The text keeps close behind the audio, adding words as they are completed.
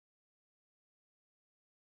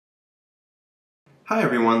Hi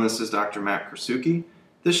everyone, this is Dr. Matt Krasuki.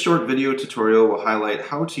 This short video tutorial will highlight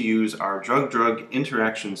how to use our drug-drug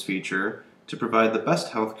interactions feature to provide the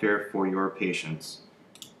best healthcare for your patients.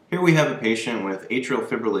 Here we have a patient with atrial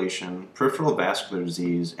fibrillation, peripheral vascular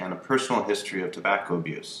disease, and a personal history of tobacco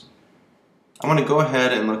abuse. I want to go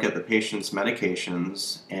ahead and look at the patient's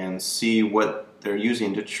medications and see what they're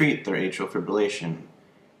using to treat their atrial fibrillation.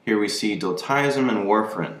 Here we see diltiazem and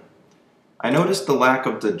warfarin. I noticed the lack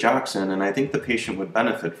of digoxin, and I think the patient would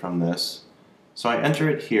benefit from this, so I enter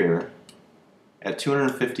it here at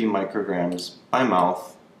 250 micrograms by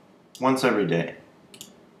mouth once every day.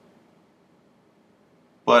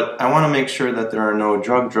 But I want to make sure that there are no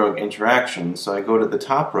drug-drug interactions, so I go to the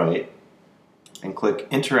top right and click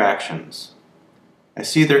Interactions. I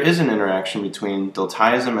see there is an interaction between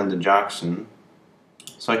diltiazem and digoxin,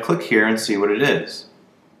 so I click here and see what it is.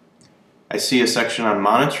 I see a section on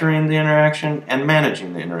monitoring the interaction and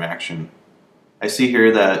managing the interaction. I see here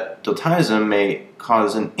that diltiazem may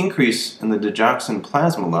cause an increase in the digoxin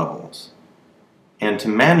plasma levels. And to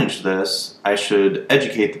manage this, I should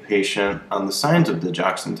educate the patient on the signs of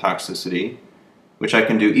digoxin toxicity, which I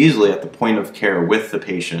can do easily at the point of care with the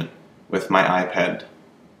patient with my iPad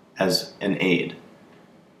as an aid.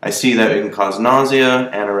 I see that it can cause nausea,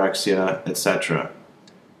 anorexia, etc.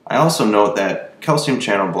 I also note that calcium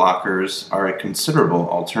channel blockers are a considerable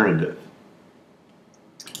alternative.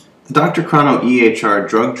 The Drchrono EHR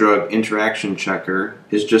drug-drug interaction checker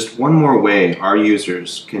is just one more way our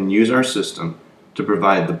users can use our system to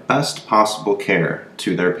provide the best possible care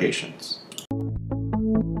to their patients.